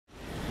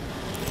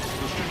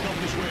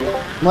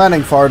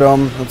Landing far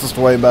dome. It's just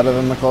way better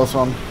than the close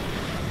one.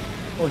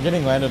 We're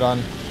getting landed on.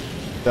 Yeah,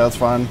 that's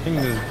fine. I'm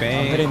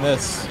hitting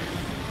this.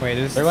 Wait,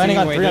 this they're landing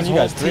on three on you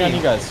guys. Three on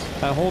you guys.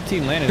 That whole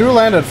team landed. Two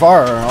landed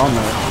far on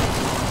there.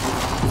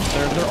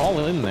 They're all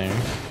in there.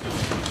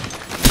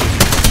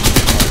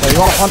 Hey, you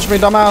wanna punch me,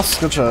 dumbass?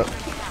 Good shit.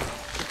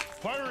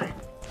 Firing.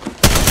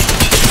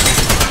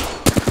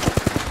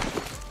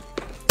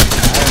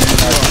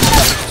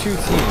 Two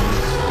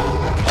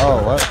teams.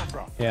 Oh, what?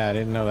 Yeah, I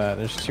didn't know that.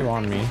 There's two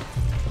on me.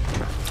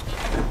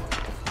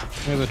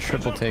 There's a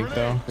triple take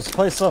though. Just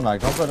play slow, Mac.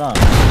 Don't go down.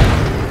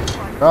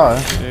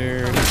 God.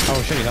 Dude.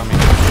 Oh shit, he's on me.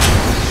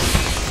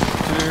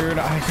 Dude,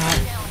 I got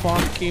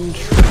fucking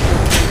triple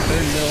take.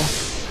 They're nil.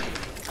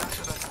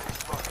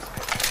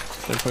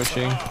 They're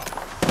pushing.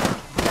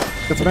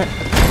 Good for me.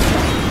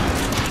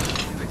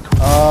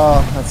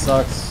 Oh, that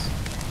sucks.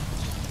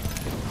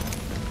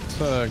 It's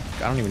a,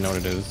 I don't even know what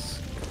it is.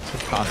 It's a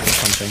cost or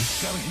something.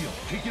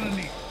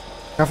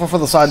 Careful for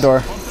the side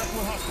door.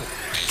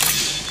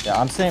 Yeah,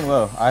 I'm staying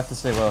low. I have to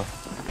stay low.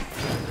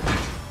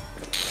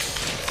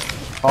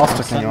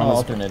 Caustic Sentinel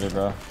alternated,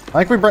 bro. I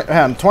think we bring.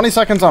 Hang on, 20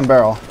 seconds on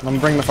barrel. Let me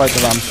bring the fight to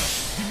them.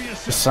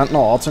 The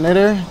Sentinel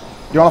alternator.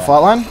 You want a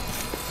flatline?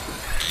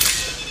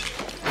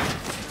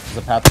 There's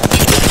a path.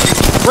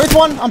 Wraith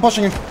one. I'm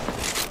pushing him.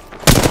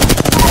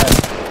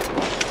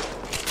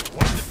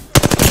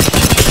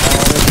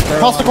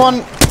 Caustic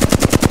one.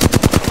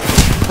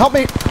 Help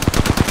me.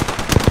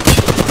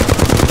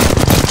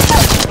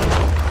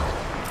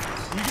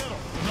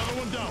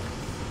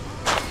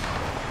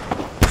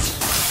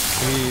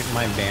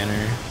 My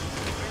banner.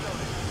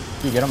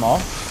 Can you get them all?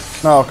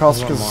 No,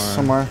 Caustic is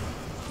somewhere.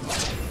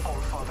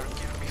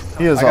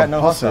 He is a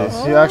no pussy.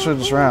 hostiles. He actually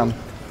just ran.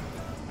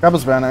 Grab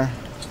his banner.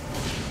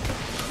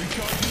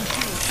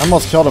 I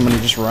almost killed him and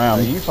he just ran.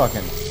 Oh, you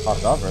fucking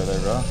popped off right there,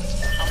 bro. I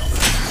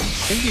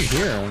think you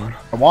hear him.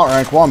 I want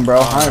rank 1, bro.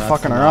 I ain't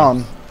fucking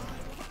around.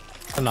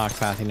 It's a knock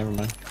pathy, never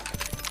mind.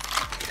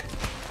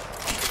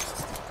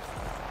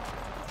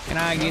 Can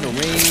I get a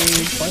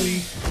raise,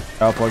 buddy?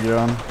 I'll plug you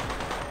in.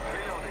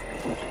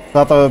 Is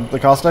that the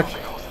Caustic?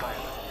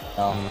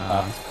 No,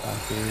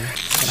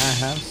 Can I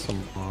have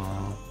some?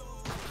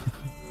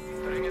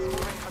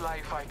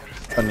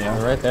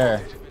 They're right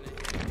there.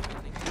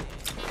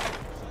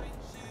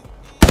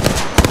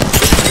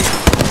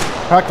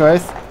 Cracked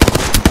Wraith.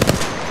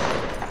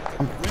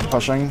 I'm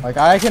pushing. Like,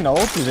 I can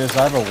ult you this.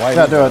 I have a white.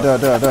 Yeah, do it, do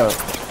it, do it, do it.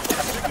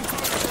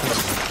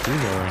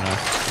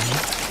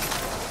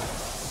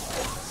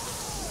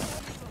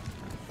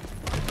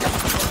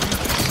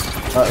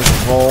 That is a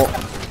volt.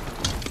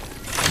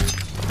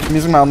 I'm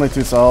using my only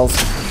 2 cells.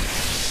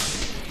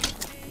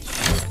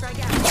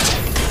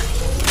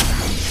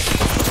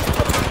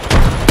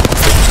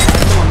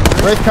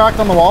 Wraith cracked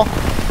on the wall.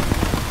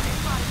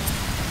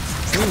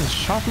 Someone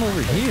shot him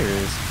over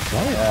here.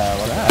 What? Yeah,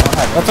 what's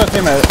that? That's our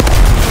teammate.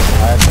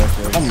 I have no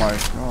shield. Oh my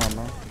god,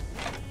 no.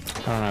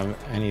 I don't have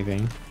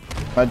anything.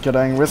 Med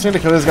kidding. We just need to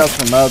kill these guys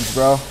for meds,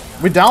 bro.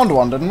 We downed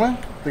one, didn't we?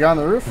 The guy on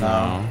the roof?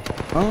 No.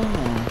 Oh.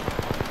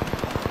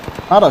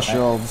 Not a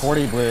shield.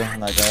 40 blue on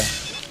that guy.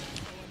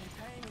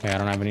 Yeah, I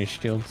don't have any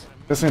shields.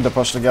 Just need to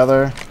push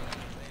together.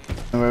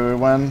 And we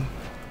win.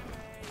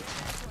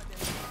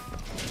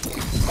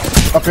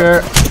 Up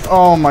here.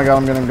 Oh my god,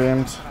 I'm getting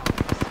beamed.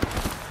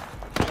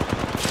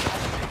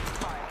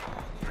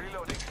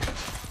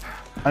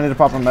 I need to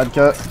pop a med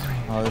kit.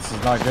 Oh, this is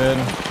not good.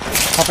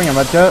 Popping a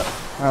med kit.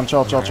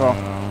 Chill, chill, chill.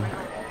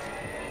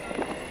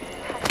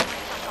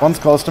 One's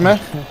close to me.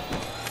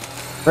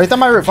 Right on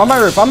my roof, on my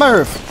roof, on my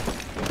roof.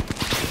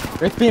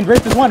 Wraith beamed.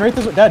 Wraith is one. Wraith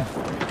is dead.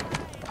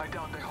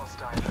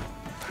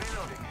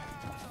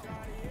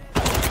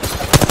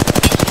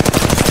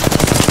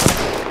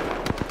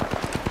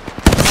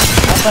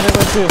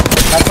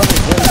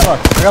 That's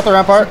I got the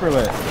rampart. Super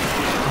lit.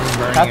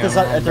 Path is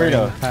at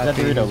Dorito. He's at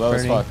Dorito, low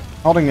as fuck.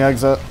 Holding the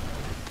exit.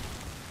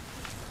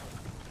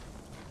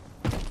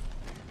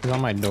 He's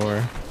on my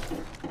door.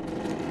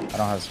 I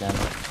don't have a scan.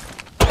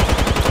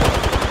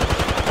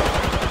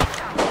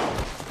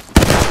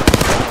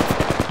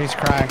 He's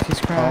cracked. He's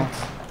cracked.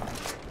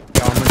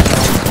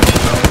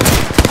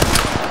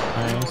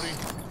 Nice.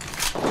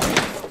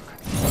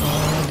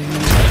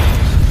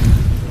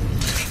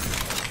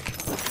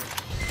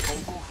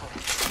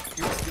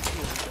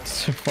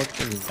 So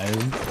fucking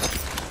loud.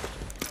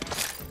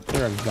 Is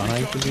there a gun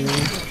I could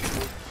use?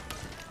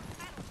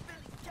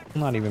 I'm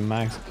not even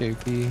max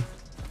KP.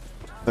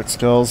 6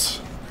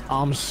 kills.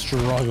 I'm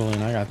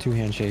struggling. I got 2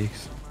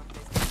 handshakes.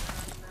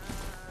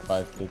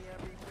 5 feet.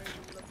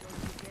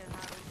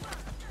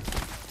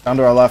 Down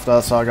to our left,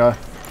 Saga.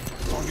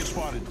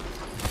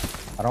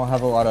 I don't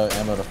have a lot of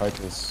ammo to fight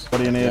this. What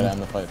do you need? Yeah,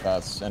 ammo to fight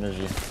fast.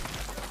 Energy.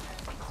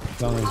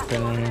 As long as it's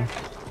been in here.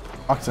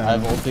 Octane. I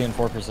have ulti and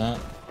 4%.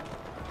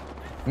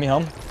 Give me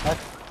home. Back.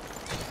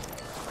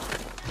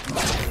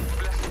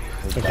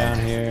 So down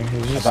here.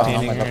 He's just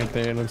standing right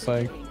there, it looks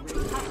like.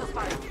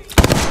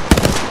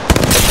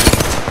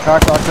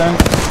 Crack locked in.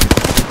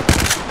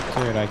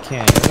 Dude, I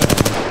can't.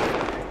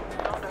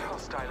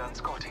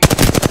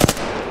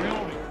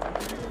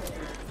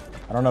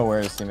 I don't know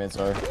where his teammates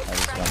are. I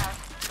just went.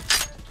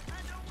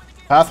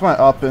 Path went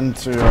up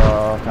into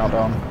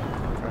countdown.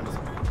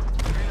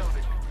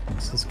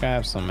 Does this guy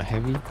have some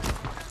heavy?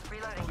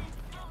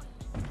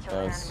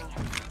 Does.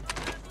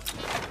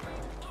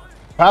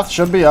 Path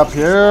should be up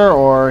here,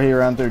 or he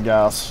ran through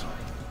gas.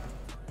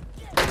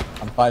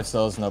 I'm 5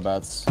 cells, no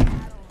bats.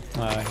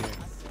 Here.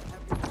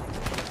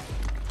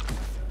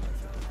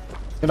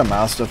 Get a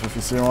Mastiff if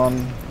you see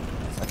one.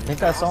 I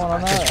think I saw one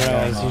on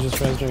that. He just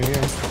rezzed right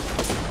here.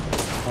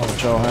 Oh,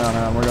 chill, hang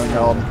on, we're gonna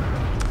kill him.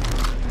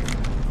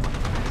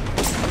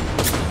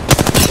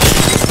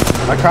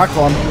 I cracked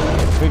one.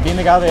 Wait, beam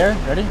the guy out there.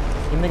 Ready?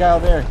 Beam the guy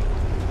out there.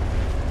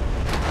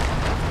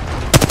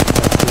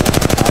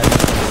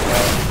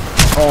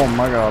 Oh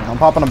my god, I'm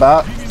popping a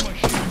bat.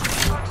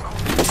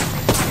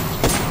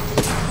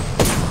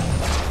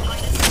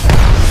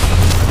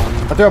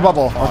 I threw a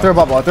bubble, I threw a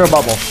bubble, I threw a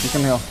bubble. You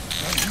can heal.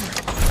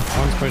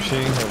 One's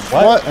pushing.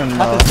 What in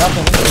That the... is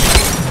nothing.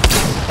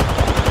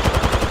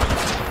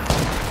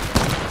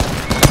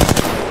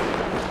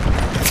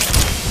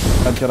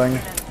 I'm kidding.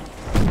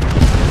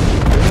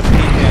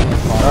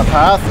 That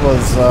path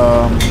was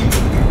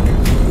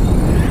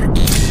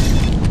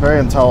very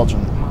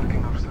intelligent.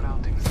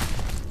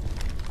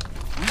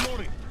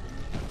 Reloading.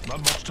 Not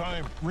much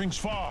time. Rings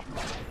far.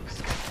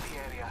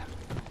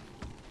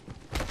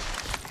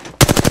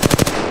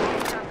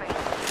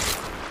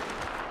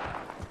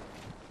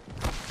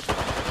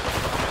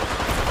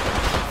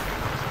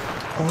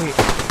 Oh wait.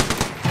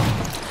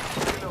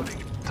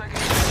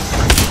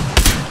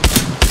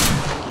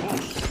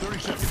 Close. 30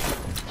 seconds.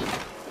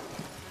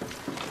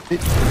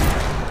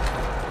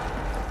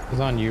 He's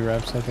on you,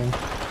 reps, I think.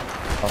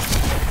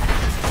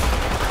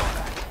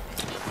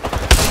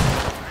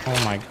 Oh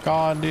my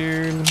god,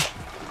 dude.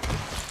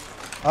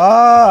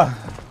 Ah!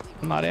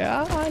 I'm not.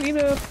 I need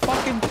to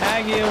fucking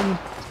tag him.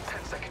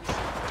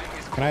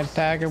 Can I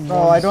tag him?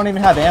 Oh, I don't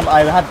even have ammo.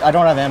 I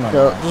don't have ammo.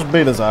 Yo, just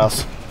beat his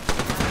ass.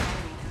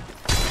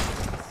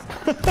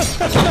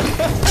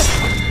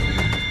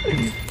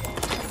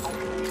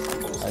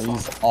 I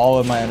used all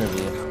of my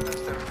energy.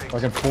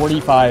 Like at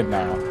 45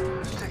 now.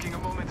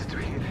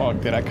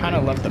 Fuck, dude, I kind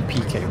of left the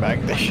PK back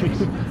there.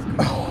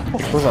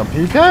 Was that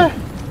PK?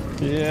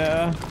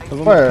 Yeah. It was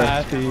on Where? the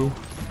pathy.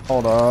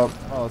 Hold up.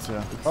 Oh, let's see.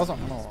 That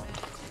wasn't... No.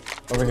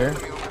 Over here.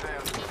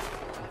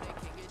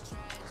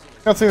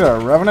 That's either a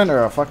Revenant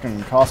or a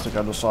fucking Caustic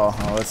I just saw.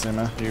 Oh, they see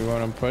me. Do you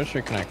want to push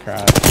or can I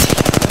crash?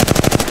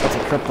 That's a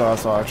Crypto I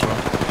saw, actually.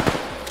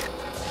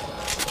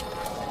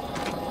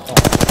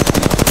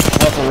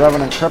 That's a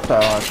Revenant Crypto,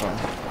 actually.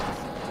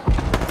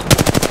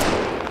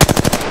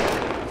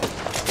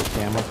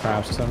 Yeah, I'm gonna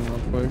crash something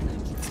real quick.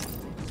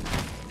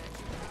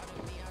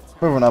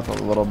 Moving up a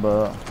little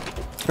bit.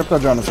 Crypto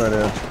drone is right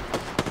here.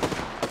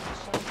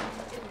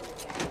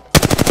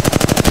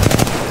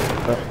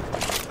 The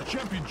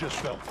champion just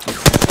fell.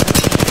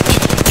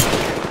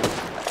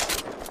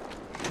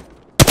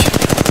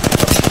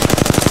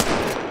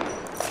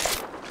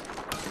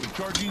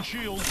 Recharging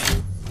shields.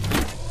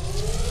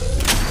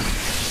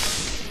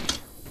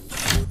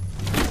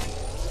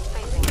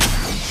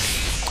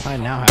 I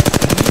now have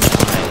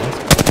 79.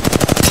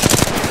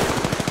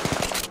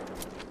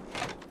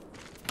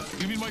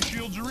 Giving my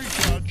shields a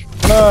recharge.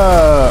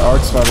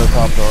 Arc Spider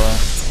top door.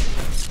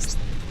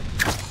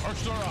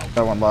 Arcs are out.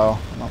 That one low.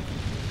 No.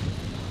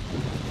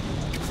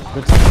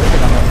 Good team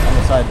zipping on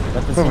the side.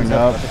 Let the team Moving zip.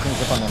 up. Let the team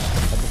zip on them.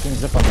 Let the team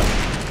zip on them.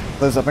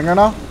 They zipping her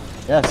now?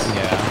 Yes.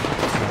 Yeah.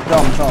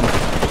 Show him.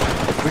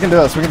 We can do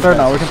this. We can third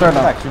now. We can third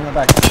now. Shoot him in the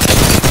back.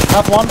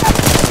 Top one.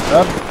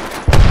 Dead.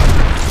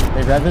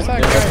 They read this. What's that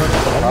They read guy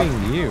this.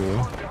 loving you?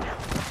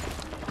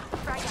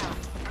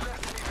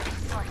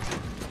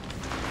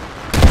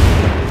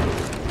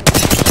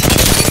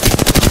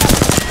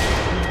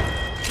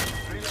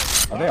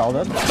 Are they all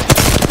dead? I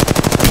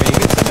mean, you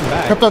can send him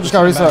back. Crypto just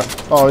got reset.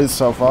 Oh, he's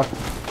so fucked.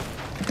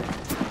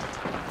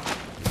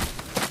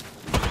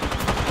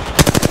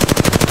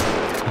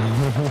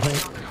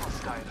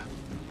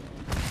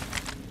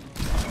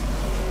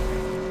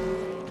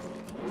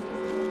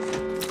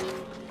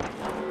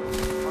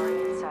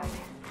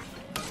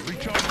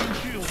 Recharging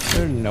shields. Is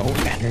there no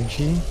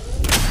energy?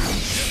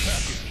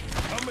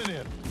 Coming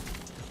in.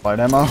 Light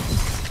ammo.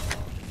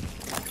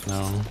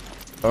 No.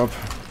 Oh.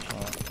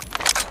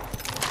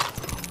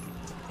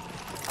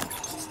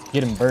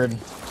 Get him, bird.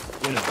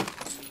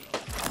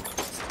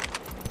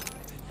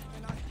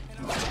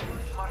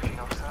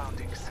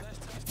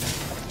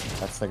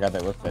 That's the guy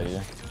that looked at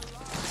you.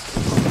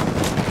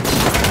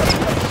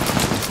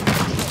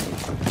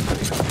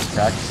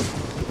 Cracked.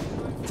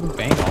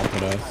 Bang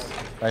ulted us.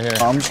 Right here.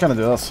 I'm just gonna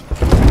do this.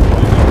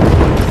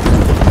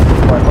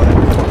 Right, buddy.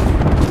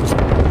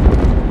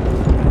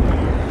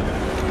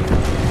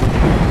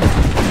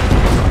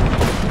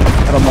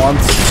 Hit him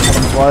once, hit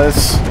him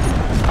twice,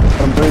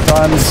 hit him 3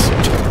 times.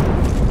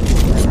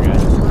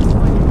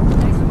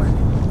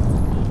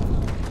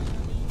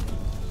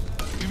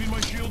 Giving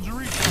my shields a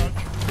recharge.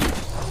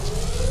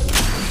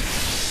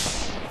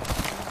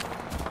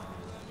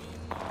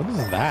 What is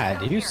that?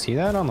 Did you see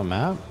that on the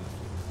map?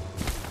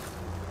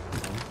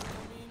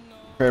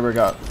 Kraber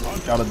got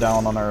it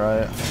down on our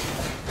right.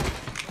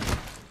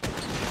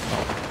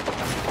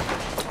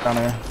 Down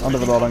here, under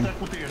the building.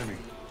 Contact with the enemy.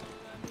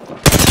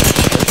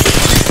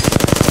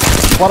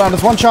 Blood down,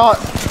 there's one shot.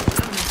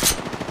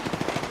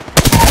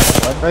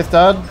 Wraith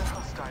dead.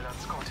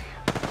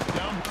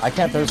 I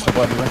can't thirst for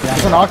blood. He went down.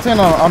 There's an Octane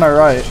on our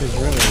right. She's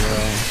really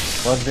low.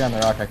 Blood's behind the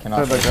rock. I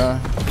cannot. There they go.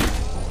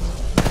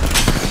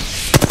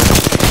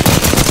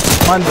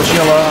 Mine's the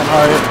Sheila on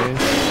height.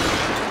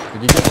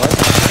 Did you get blood?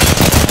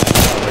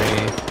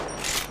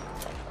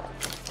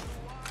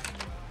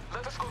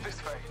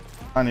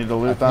 I need to I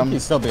loot think them.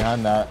 he's still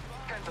behind that.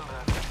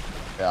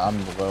 Yeah, I'm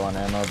low on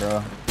ammo,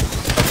 bro.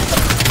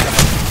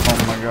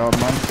 Oh my god,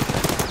 man.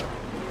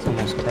 It's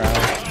almost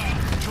crashed.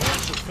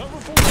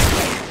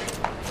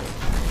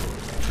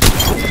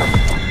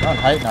 We're on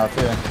height now,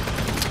 too.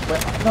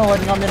 Wait, no, I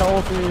did not mean to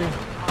ult you.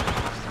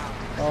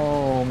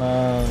 Oh,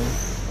 man.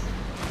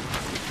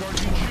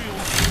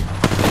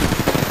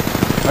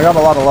 I got a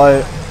lot of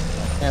light.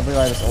 Can't believe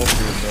I just ult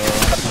you, bro.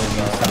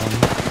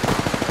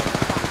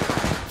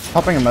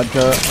 Popping a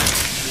medkit.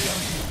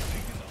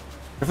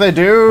 If they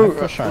do,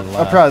 Push our a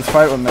left. prize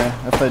fight with me.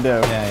 If they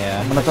do. Yeah.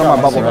 I'm gonna throw my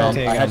bubble Right.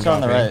 down. I had you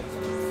on the right.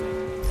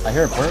 I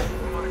hear a port.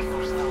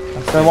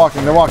 They're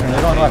walking, they're walking.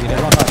 They're going left, they're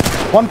going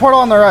left. One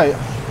portal on the right.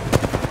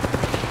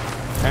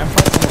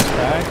 Rampart's almost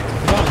cracked.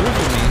 He's on roof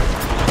with me.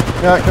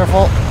 Yeah,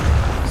 careful.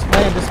 Just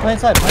play inside, play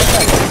inside,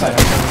 play inside.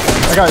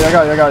 I got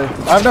you.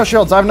 I have no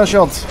shields, I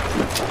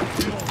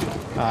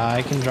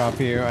can drop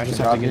you. I just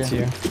have to get to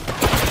you.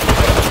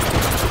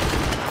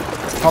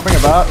 Popping a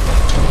bat.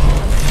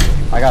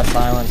 I got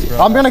silence, bro.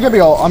 I'm gonna give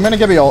you ult.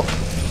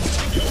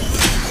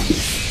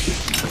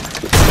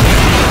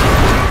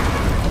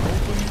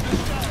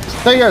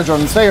 Stay here,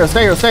 Jordan. Stay here. If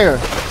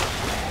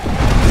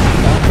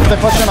they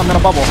push in, I'm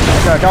gonna bubble.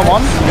 Okay, I got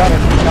one. You got it.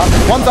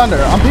 One's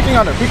under. I'm peeking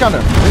under. Peek under.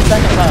 3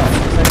 seconds silence.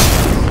 3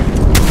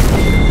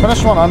 seconds.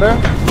 Finish one under.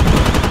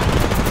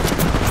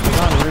 He's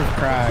on roof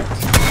cracked.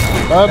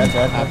 Dead.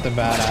 Dead. At the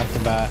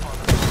bat.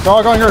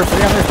 Dog on roof.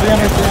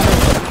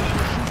 300.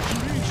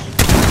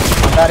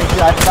 I'm batting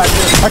 2. I have to bat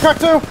 2. I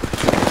cracked 2.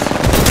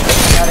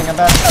 I'm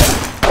batting.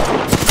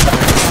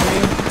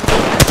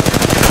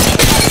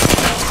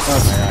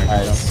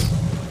 Nice.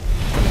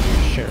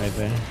 Shit right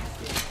there.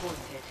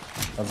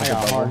 That's I a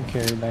got good hard bubble.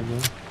 carried that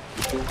game.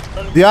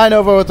 The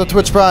iNova with the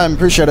Twitch Prime.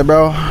 Appreciate it,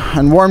 bro.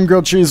 And Warm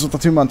Grilled Cheese with the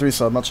 2-month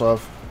resub. Much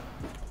love.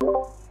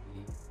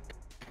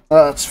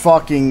 Let's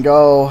fucking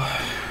go.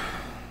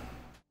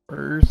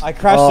 I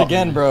crashed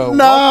again, bro.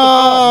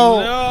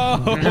 No!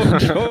 No!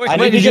 I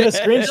need to get a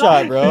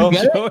screenshot, bro.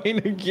 Join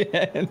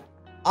again.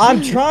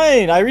 I'm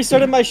trying. I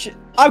restarted my shit.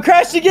 I'm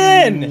crashed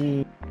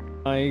again.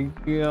 My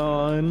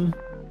god.